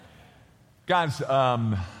Guys,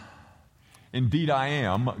 indeed I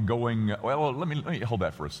am going, well, let me hold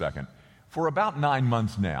that for a second. For about 9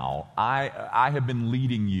 months now, I have been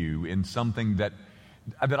leading you in something that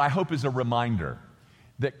I hope is a reminder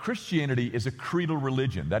that Christianity is a creedal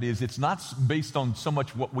religion. That is, it's not based on so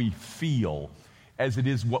much what we feel as it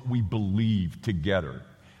is what we believe together.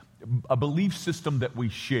 A belief system that we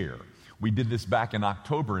share. We did this back in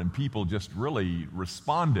October and people just really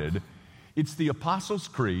responded. It's the Apostles'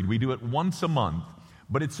 Creed. We do it once a month,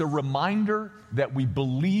 but it's a reminder that we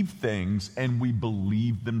believe things and we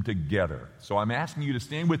believe them together. So I'm asking you to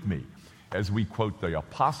stand with me as we quote the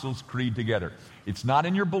Apostles' Creed together. It's not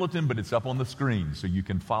in your bulletin, but it's up on the screen so you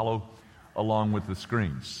can follow along with the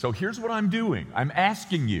screens. So here's what I'm doing. I'm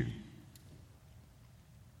asking you,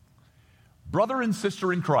 brother and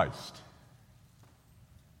sister in Christ,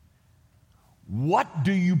 what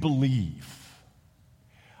do you believe?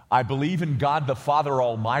 I believe in God the Father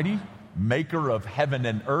Almighty, maker of heaven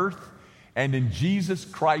and earth, and in Jesus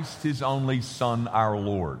Christ, his only Son, our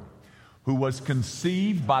Lord, who was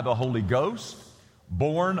conceived by the Holy Ghost,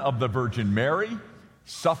 born of the Virgin Mary,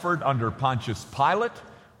 suffered under Pontius Pilate,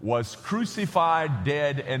 was crucified,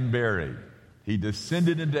 dead, and buried. He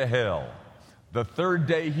descended into hell. The third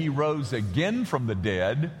day he rose again from the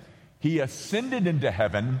dead. He ascended into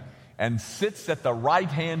heaven and sits at the right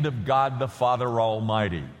hand of God the Father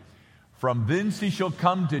Almighty. From thence he shall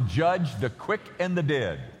come to judge the quick and the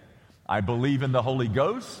dead. I believe in the Holy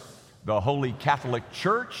Ghost, the Holy Catholic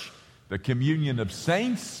Church, the communion of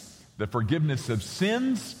saints, the forgiveness of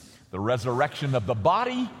sins, the resurrection of the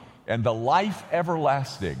body, and the life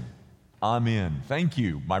everlasting. Amen. Thank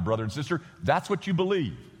you, my brother and sister. That's what you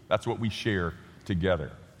believe. That's what we share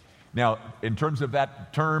together. Now, in terms of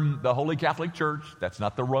that term, the Holy Catholic Church, that's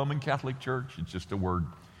not the Roman Catholic Church. It's just a word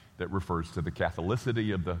that refers to the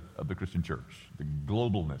Catholicity of the Christian church, the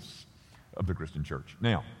globalness of the Christian church.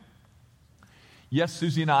 Now, yes,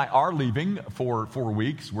 Susie and I are leaving for 4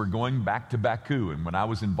 weeks. We're going back to Baku. And when I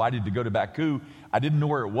was invited to go to Baku, I didn't know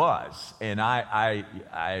where it was. And I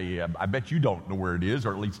bet you don't know where it is,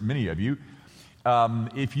 or at least many of you.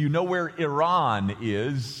 If you know where Iran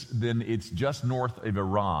is, then it's just north of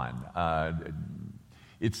Iran.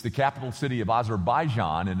 It's the capital city of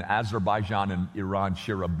Azerbaijan, and Azerbaijan and Iran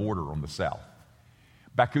share a border on the south.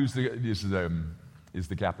 Baku is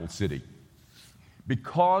the capital city.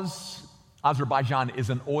 Because Azerbaijan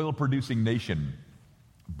is an oil-producing nation,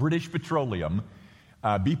 British Petroleum,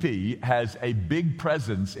 BP, has a big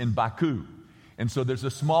presence in Baku. And so there's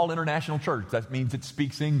a small international church. That means it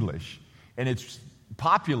speaks English. And it's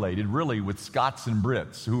populated really with Scots and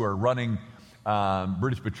Brits who are running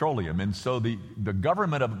British Petroleum. And so the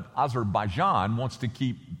government of Azerbaijan wants to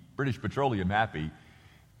keep British Petroleum happy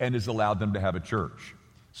and has allowed them to have a church.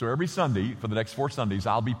 So every Sunday, for the next 4 Sundays,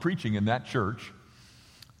 I'll be preaching in that church.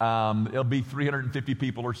 There'll be 350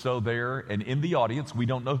 people or so there. And in the audience, we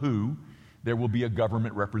don't know who, there will be a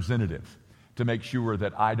government representative to make sure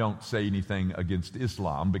that I don't say anything against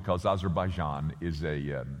Islam, because Azerbaijan is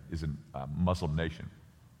a Muslim nation.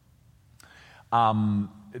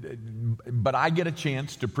 But I get a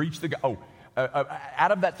chance to preach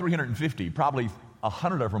out of that 350, probably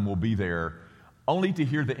 100 of them will be there only to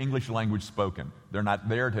hear the English language spoken. They're not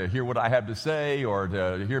there to hear what I have to say or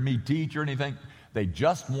to hear me teach or anything. They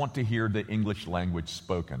just want to hear the English language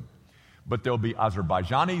spoken. But there'll be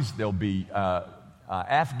Azerbaijanis, there'll be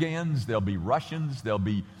Afghans, there'll be Russians, there'll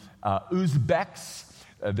be Uzbeks,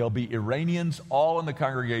 there'll be Iranians, all in the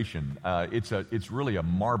congregation. It's really a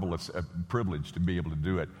marvelous privilege to be able to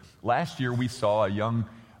do it. Last year we saw a young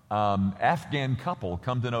Afghan couple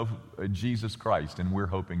come to know Jesus Christ, and we're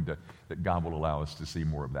hoping that God will allow us to see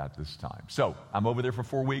more of that this time. So I'm over there for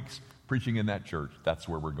 4 weeks preaching in that church. That's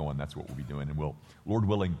where we're going. That's what we'll be doing, and we'll, Lord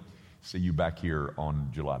willing, see you back here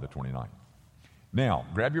on July the 29th. Now,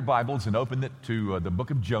 grab your Bibles and open it to the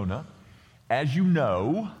book of Jonah. As you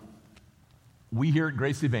know, we here at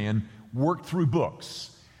Grace Evan work through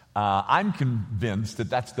books. I'm convinced that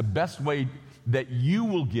that's the best way that you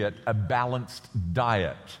will get a balanced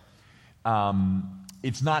diet.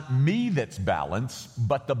 It's not me that's balanced,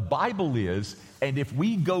 but the Bible is, and if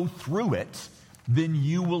we go through it, then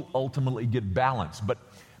you will ultimately get balance. But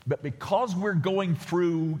because we're going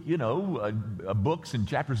through, books and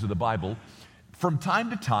chapters of the Bible, from time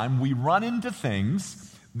to time we run into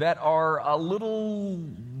things that are a little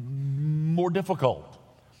more difficult,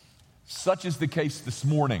 such is the case this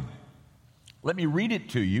morning. Let me read it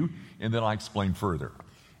to you, and then I'll explain further.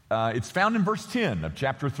 It's found in verse 10 of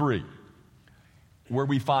chapter 3, where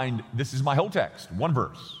we find, this is my whole text, one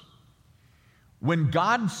verse. When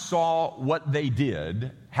God saw what they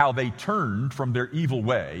did, how they turned from their evil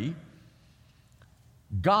way,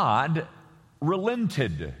 God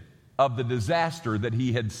relented of the disaster that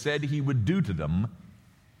he had said he would do to them,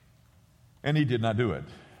 and he did not do it.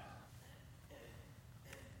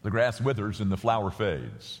 The grass withers and the flower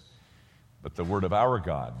fades, but the word of our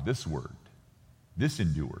God, this word, this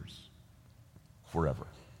endures forever.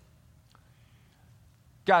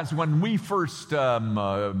 Guys, when we first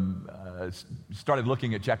started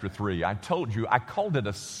looking at chapter 3, I told you, I called it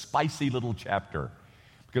a spicy little chapter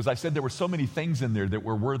because I said there were so many things in there that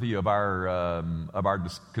were worthy of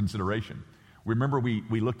our consideration. Remember, we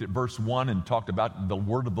looked at verse 1 and talked about the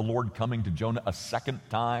word of the Lord coming to Jonah a second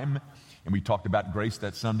time, and we talked about grace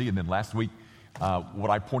that Sunday. And then last week,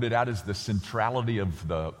 what I pointed out is the centrality of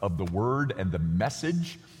the word and the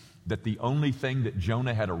message, that the only thing that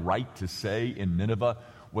Jonah had a right to say in Nineveh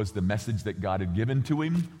was the message that God had given to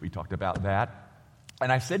him. We talked about that.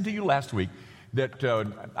 And I said to you last week that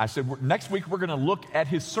I said next week we're going to look at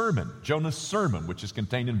his sermon, Jonah's sermon, which is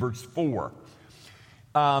contained in verse 4.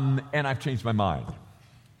 And I've changed my mind.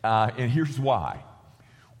 And here's why.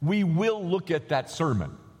 We will look at that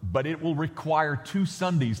sermon, but it will require 2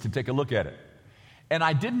 Sundays to take a look at it. And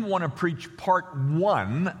I didn't want to preach part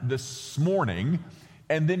 1 this morning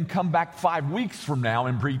and then come back 5 weeks from now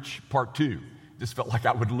and preach part 2. Just felt like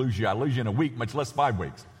I would lose you. I lose you in a week, much less 5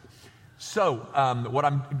 weeks. So what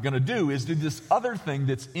I'm going to do is do this other thing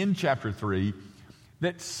that's in chapter 3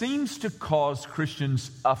 that seems to cause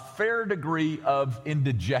Christians a fair degree of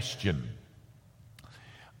indigestion.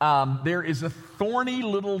 There is a thorny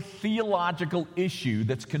little theological issue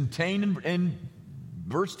that's contained in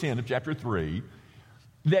verse 10 of chapter 3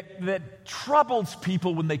 that troubles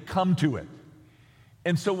people when they come to it.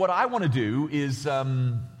 And so what I want to do is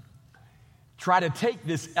try to take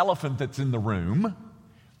this elephant that's in the room,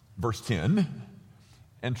 verse 10,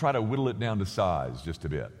 and try to whittle it down to size just a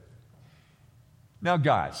bit. Now,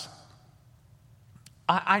 guys,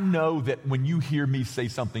 I know that when you hear me say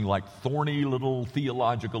something like thorny little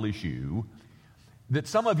theological issue, that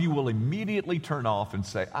some of you will immediately turn off and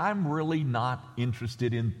say, I'm really not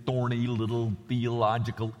interested in thorny little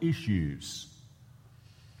theological issues.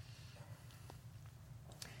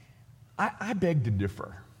 I beg to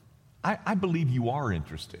differ. I believe you are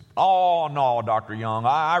interested. Oh, no, Dr. Young,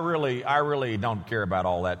 I really don't care about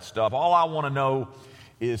all that stuff. All I want to know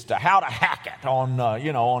is how to hack it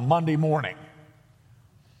on Monday morning.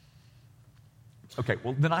 Okay,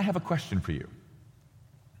 well, then I have a question for you.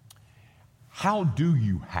 How do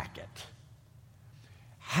you hack it?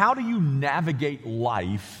 How do you navigate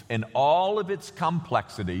life and all of its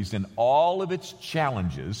complexities and all of its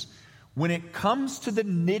challenges when it comes to the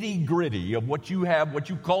nitty-gritty of what you have, what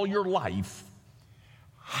you call your life?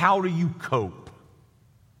 How do you cope?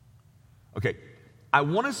 Okay, I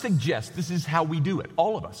want to suggest this is how we do it.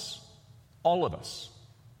 All of us. All of us.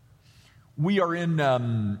 We are in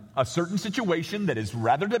a certain situation that is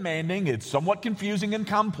rather demanding. It's somewhat confusing and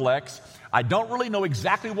complex. I don't really know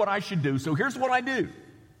exactly what I should do, so here's what I do.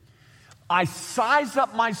 I size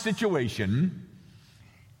up my situation,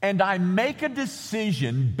 and I make a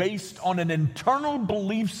decision based on an internal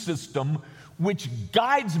belief system which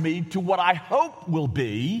guides me to what I hope will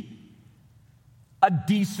be a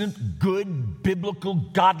decent, good, biblical,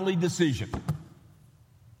 godly decision.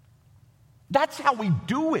 That's how we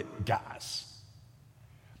do it, guys.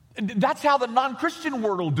 That's how the non-Christian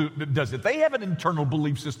world does it. They have an internal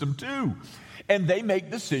belief system too. And they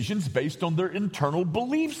make decisions based on their internal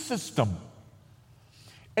belief system.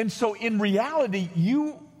 And so in reality,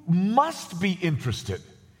 you must be interested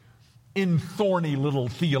in thorny little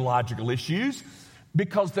theological issues,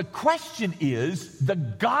 because the question is, the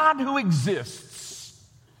God who exists,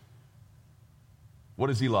 what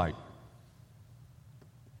is he like?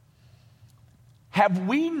 Have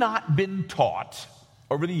we not been taught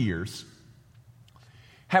over the years,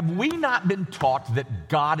 have we not been taught that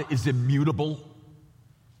God is immutable?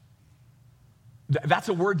 That's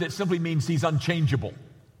a word that simply means he's unchangeable.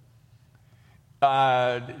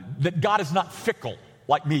 That God is not fickle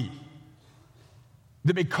like me.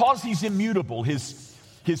 That because he's immutable, his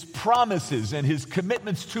promises and his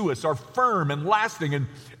commitments to us are firm and lasting,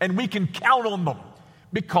 and we can count on them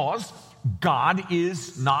because God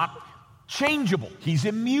is not changeable. He's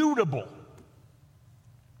immutable.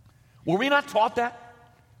 Were we not taught that?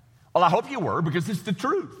 Well, I hope you were, because it's the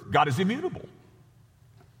truth. God is immutable.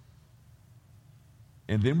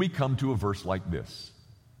 And then we come to a verse like this.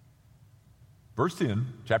 Verse 10,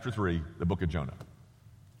 chapter 3, the book of Jonah.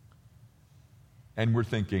 And we're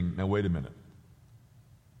thinking, now wait a minute.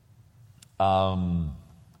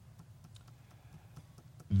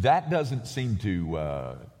 That doesn't seem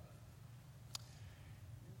to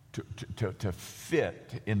to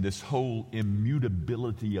fit in this whole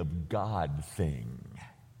immutability of God thing.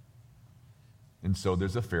 And so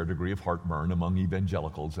there's a fair degree of heartburn among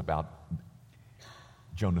evangelicals about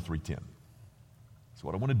Jonah 3:10. So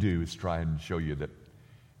what I want to do is try and show you that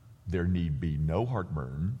there need be no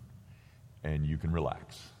heartburn and you can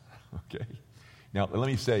relax. Okay? Now, let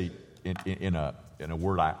me say in a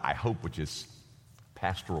word I hope which is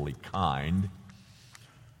pastorally kind,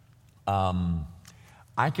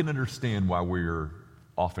 I can understand why we're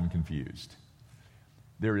often confused.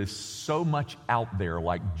 There is so much out there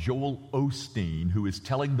like Joel Osteen who is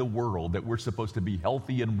telling the world that we're supposed to be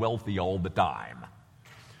healthy and wealthy all the time.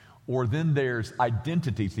 Or then there's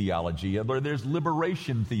identity theology, or there's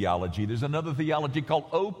liberation theology. There's another theology called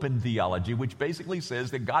open theology, which basically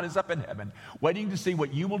says that God is up in heaven waiting to see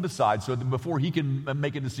what you will decide so that before he can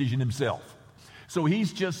make a decision himself. So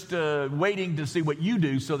he's just waiting to see what you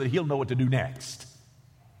do so that he'll know what to do next.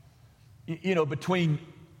 You know, between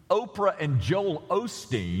Oprah and Joel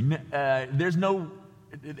Osteen, there's no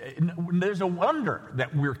wonder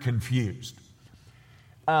that we're confused.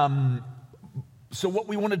 So what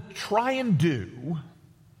we want to try and do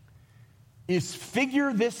is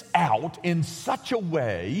figure this out in such a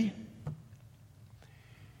way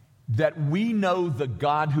that we know the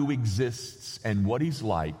God who exists and what he's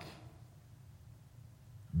like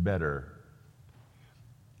better.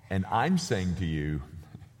 And I'm saying to you,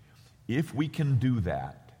 if we can do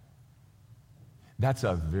that, that's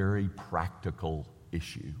a very practical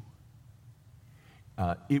issue.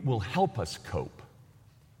 It will help us cope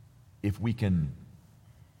if we can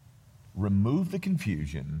remove the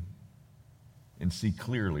confusion and see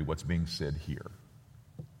clearly what's being said here.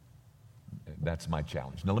 That's my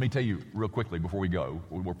challenge. Now, let me tell you real quickly before we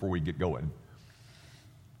get going.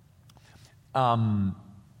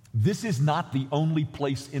 This is not the only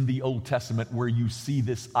place in the Old Testament where you see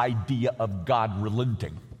this idea of God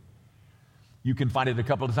relenting. You can find it a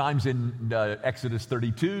couple of times in Exodus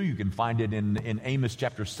 32. You can find it in Amos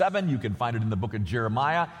chapter 7. You can find it in the book of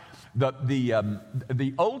Jeremiah.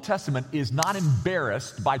 The Old Testament is not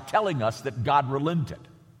embarrassed by telling us that God relented.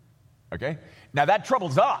 Okay? Now that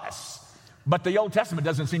troubles us, but the Old Testament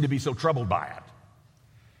doesn't seem to be so troubled by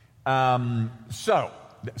it. So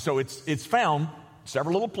it's found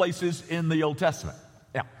several little places in the Old Testament.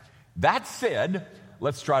 Now, that said,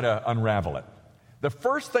 let's try to unravel it. The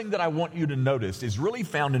first thing that I want you to notice is really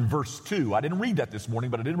found in verse 2. I didn't read that this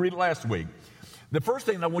morning, but I didn't read it last week. The first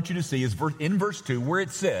thing that I want you to see is in verse 2 where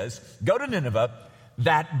it says, go to Nineveh,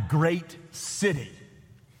 that great city.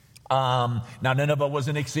 Now, Nineveh was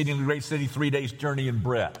an exceedingly great city, 3 days' journey in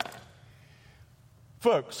breadth.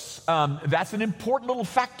 Folks, that's an important little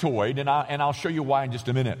factoid, and I'll show you why in just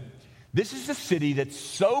a minute. This is a city that's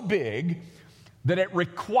so big that it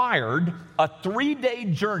required a 3-day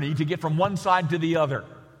journey to get from one side to the other.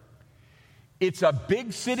 It's a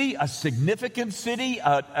big city, a significant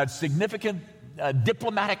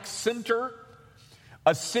diplomatic center,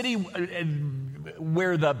 a city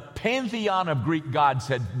where the pantheon of Greek gods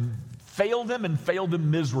had failed them and failed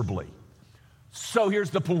them miserably. So here's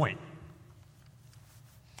the point.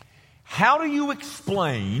 How do you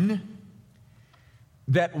explain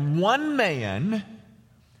that one man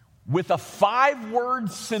with a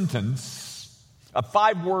 5-word sentence, a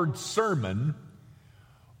 5-word sermon,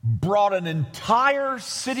 brought an entire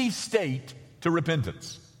city-state to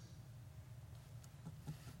repentance?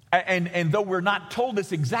 And though we're not told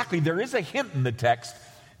this exactly, there is a hint in the text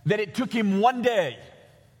that it took him 1 day.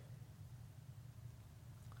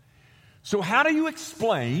 So how do you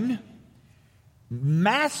explain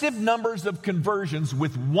massive numbers of conversions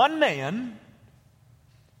with one man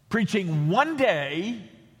preaching 1 day,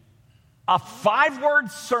 a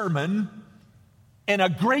 5-word sermon in a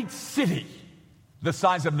great city the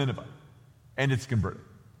size of Nineveh, and it's converted?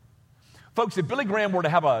 Folks, if Billy Graham were to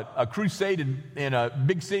have a crusade in a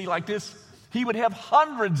big city like this, he would have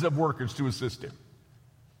hundreds of workers to assist him.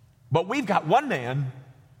 But we've got one man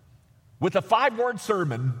with a 5-word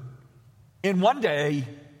sermon in 1 day,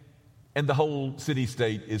 and the whole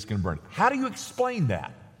city-state is converted. How do you explain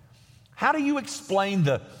that? How do you explain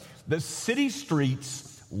the city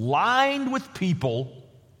streets lined with people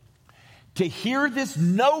to hear this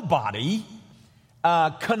nobody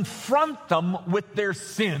confront them with their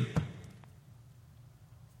sin?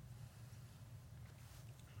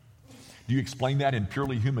 Do you explain that in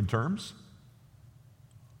purely human terms?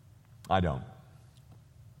 I don't.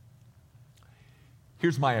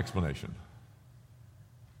 Here's my explanation.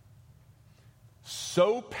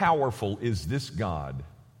 So powerful is this God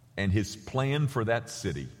and his plan for that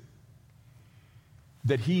city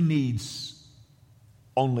that he needs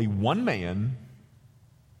only one man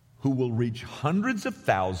who will reach hundreds of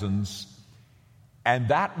thousands, and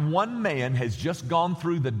that one man has just gone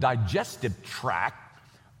through the digestive tract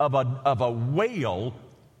of a whale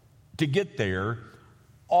to get there.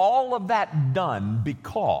 All of that done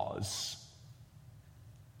because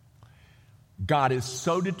God is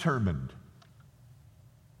so determined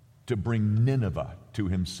to bring Nineveh to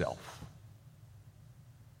himself.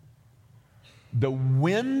 The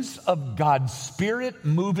winds of God's Spirit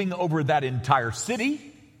moving over that entire city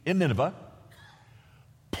in Nineveh,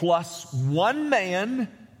 plus one man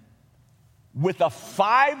with a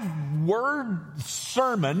 5-word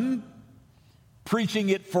sermon, preaching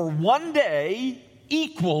it for one day,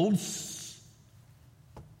 equals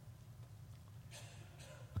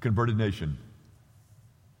a converted nation.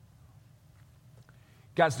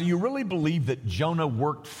 Guys, do you really believe that Jonah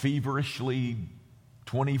worked feverishly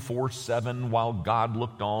 24/7 while God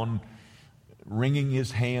looked on, wringing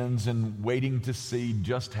his hands and waiting to see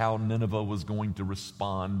just how Nineveh was going to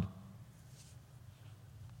respond?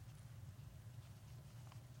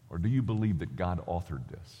 Or do you believe that God authored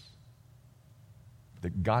this?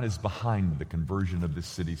 That God is behind the conversion of this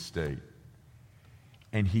city-state?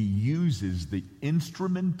 And he uses the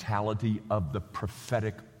instrumentality of the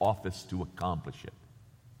prophetic office to accomplish it.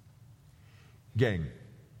 Gang,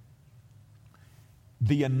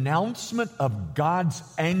 the announcement of God's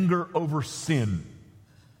anger over sin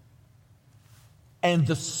and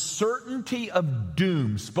the certainty of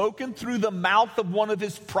doom spoken through the mouth of one of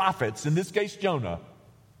his prophets, in this case Jonah,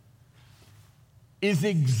 is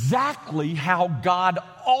exactly how God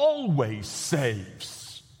always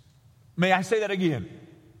saves. May I say that again?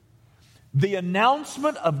 The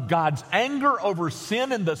announcement of God's anger over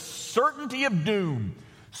sin and the certainty of doom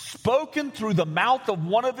spoken through the mouth of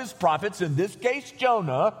one of his prophets, in this case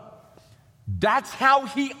Jonah, that's how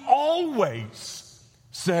he always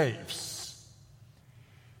saves.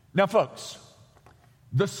 Now, folks,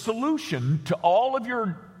 the solution to all of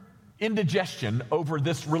your indigestion over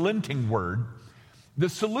this relenting word, the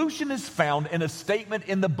solution is found in a statement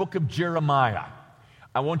in the book of Jeremiah.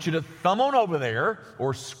 I want you to thumb on over there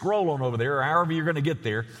or scroll on over there, or however you're going to get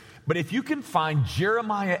there. But if you can find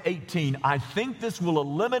Jeremiah 18, I think this will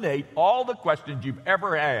eliminate all the questions you've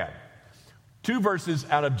ever had. 2 verses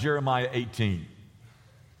out of Jeremiah 18.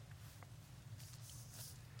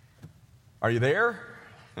 Are you there?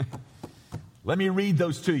 Let me read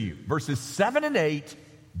those to you. Verses 7 and 8,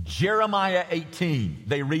 Jeremiah 18.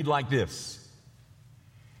 They read like this.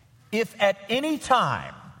 If at any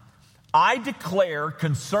time I declare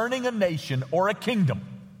concerning a nation or a kingdom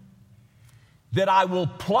that I will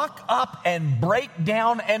pluck up and break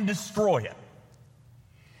down and destroy it,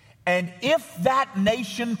 and if that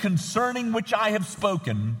nation concerning which I have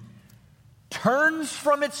spoken turns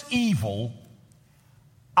from its evil,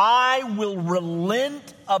 I will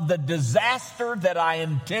relent of the disaster that I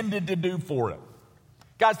intended to do for it.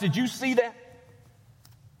 Guys, did you see that?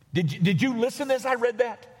 Did you listen as I read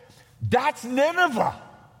that? That's Nineveh.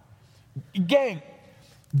 Gang,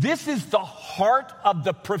 this is the heart of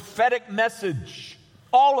the prophetic message.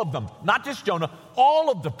 All of them, not just Jonah, all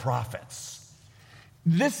of the prophets.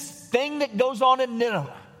 This thing that goes on in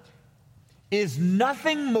Nineveh is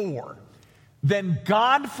nothing more than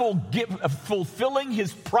God fulfilling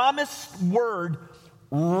his promised word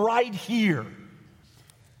right here.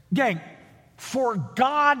 Gang, for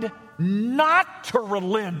God not to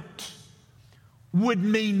relent would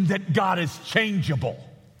mean that God is changeable.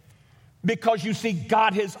 Because you see,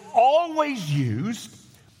 God has always used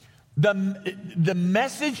the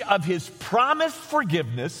message of his promised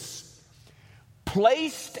forgiveness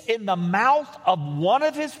placed in the mouth of one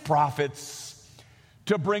of his prophets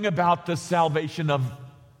to bring about the salvation of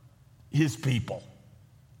his people.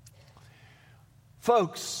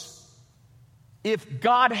 Folks, if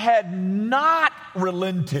God had not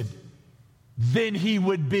relented, then he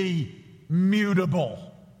would be mutable.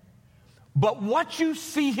 But what you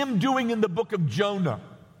see him doing in the book of Jonah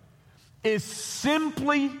is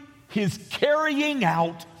simply his carrying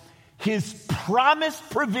out his promised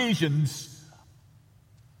provisions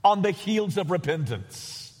on the heels of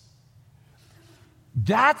repentance.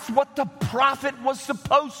 That's what the prophet was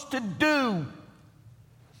supposed to do.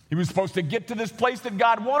 He was supposed to get to this place that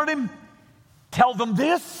God wanted him, tell them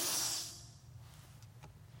this,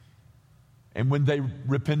 and when they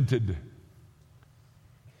repented,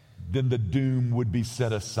 then the doom would be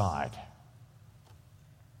set aside.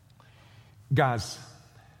 Guys,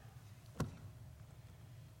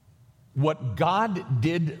 what God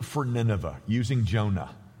did for Nineveh using Jonah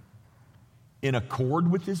in accord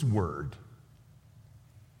with his word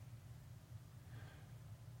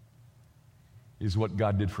is what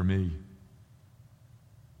God did for me.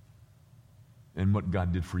 and what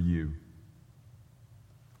God did for you.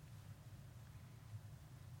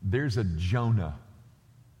 There's a Jonah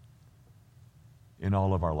in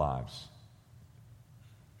all of our lives.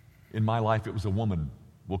 In my life, it was a woman.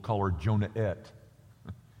 We'll call her Jonahette.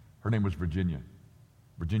 Her name was Virginia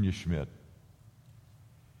Schmidt.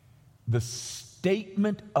 The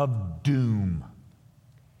statement of doom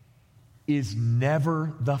is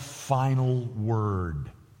never the final word.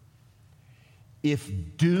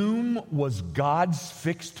 If doom was God's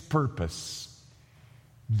fixed purpose,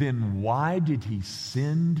 then why did he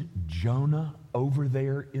send Jonah over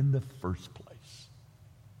there in the first place?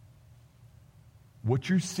 What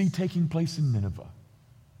you see taking place in Nineveh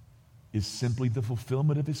is simply the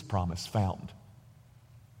fulfillment of his promise found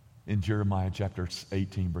in Jeremiah chapter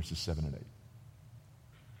 18, verses 7 and 8.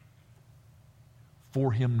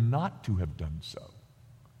 For him not to have done so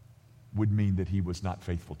would mean that he was not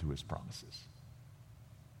faithful to his promises.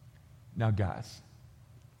 Now, guys,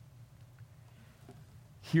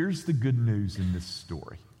 here's the good news in this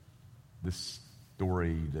story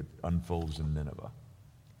that unfolds in Nineveh.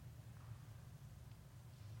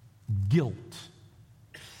 Guilt.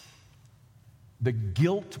 The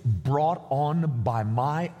guilt brought on by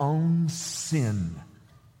my own sin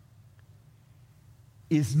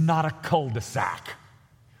is not a cul-de-sac.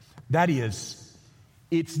 That is,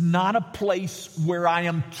 it's not a place where I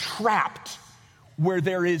am trapped, where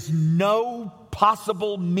there is no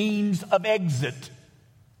possible means of exit.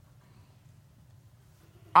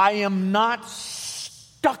 I am not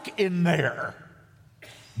stuck in there.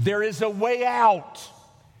 There is a way out.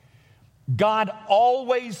 God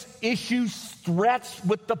always issues threats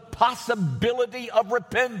with the possibility of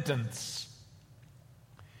repentance.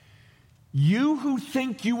 You who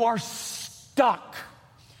think you are stuck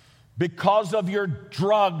because of your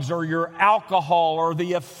drugs or your alcohol or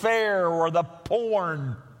the affair or the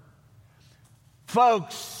porn,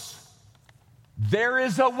 folks, there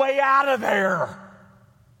is a way out of there.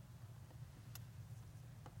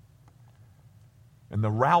 And the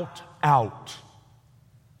route out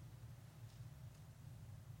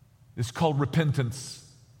is called repentance.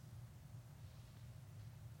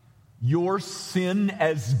 Your sin,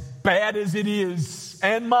 as bad as it is,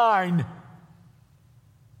 and mine,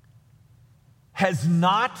 has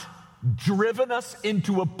not driven us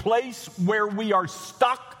into a place where we are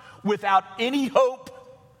stuck without any hope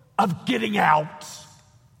of getting out.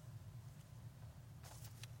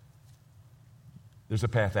 There's a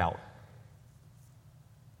path out.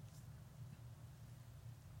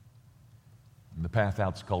 And the path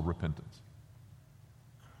out is called repentance.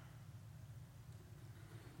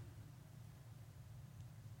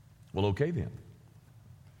 Well, okay then.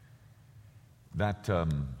 That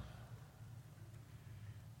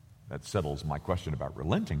settles my question about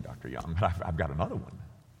relenting, Dr. Young. But I've got another one.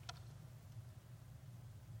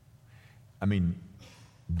 I mean,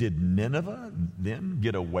 did Nineveh then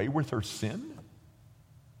get away with her sin?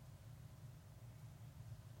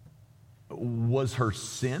 Was her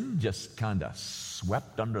sin just kind of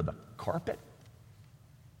swept under the carpet?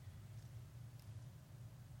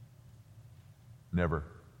 Never.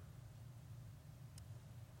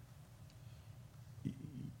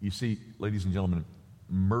 You see, ladies and gentlemen,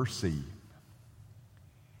 mercy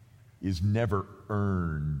is never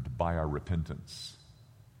earned by our repentance.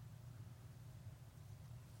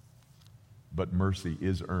 But mercy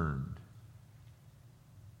is earned,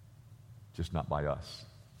 just not by us.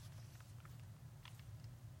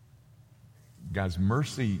 Guys,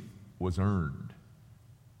 mercy was earned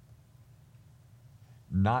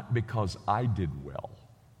not because I did well,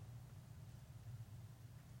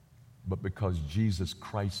 but because Jesus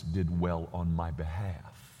Christ did well on my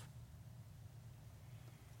behalf.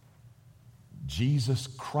 Jesus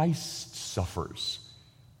Christ suffers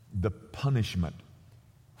the punishment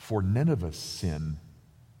for Nineveh's sin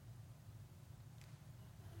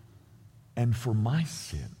and for my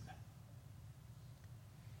sin,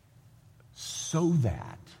 so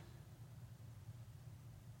that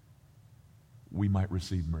we might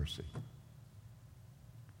receive mercy.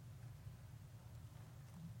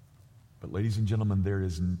 But ladies and gentlemen, there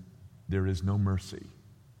is no mercy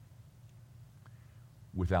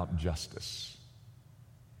without justice.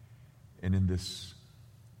 And in this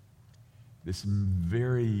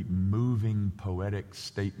very moving, poetic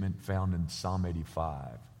statement found in Psalm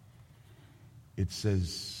 85, it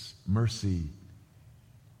says, mercy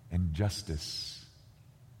and justice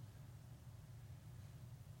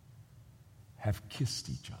have kissed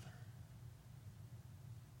each other.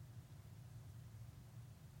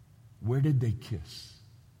 Where did they kiss?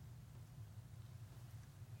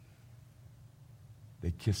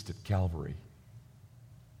 They kissed at Calvary.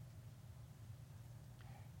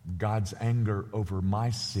 God's anger over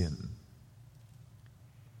my sin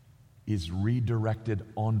is redirected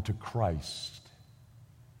onto Christ,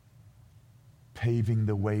 paving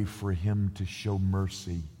the way for him to show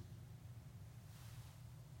mercy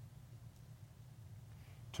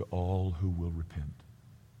to all who will repent.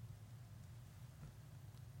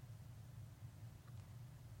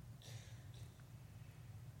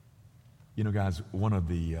 You know, guys, one of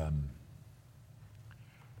the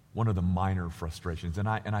minor frustrations, and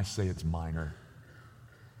I say it's minor,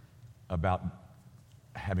 about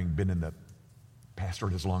having been in the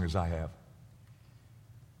pastorate as long as I have,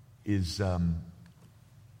 is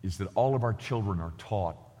that all of our children are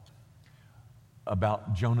taught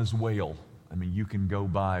about Jonah's whale. I mean, you can go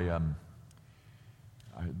by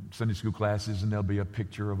Sunday school classes, and there'll be a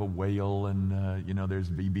picture of a whale, and there's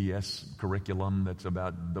VBS curriculum that's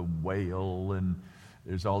about the whale, and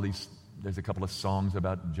there's a couple of songs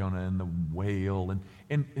about Jonah and the whale,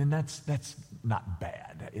 and that's not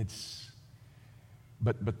bad.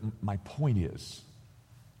 But my point is,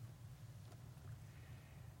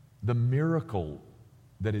 the miracle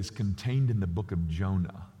that is contained in the book of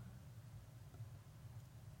Jonah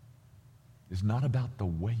is not about the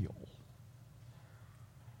whale.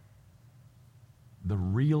 The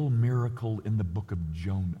real miracle in the book of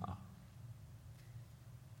Jonah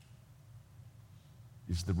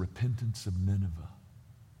is the repentance of Nineveh.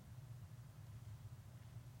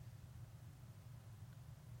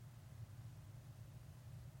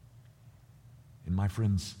 And my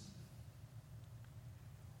friends,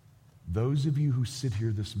 those of you who sit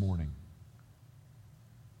here this morning,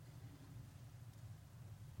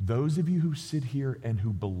 those of you who sit here and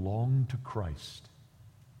who belong to Christ,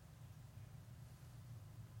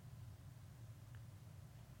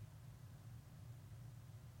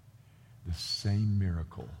 the same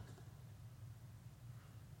miracle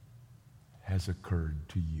has occurred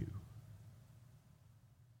to you.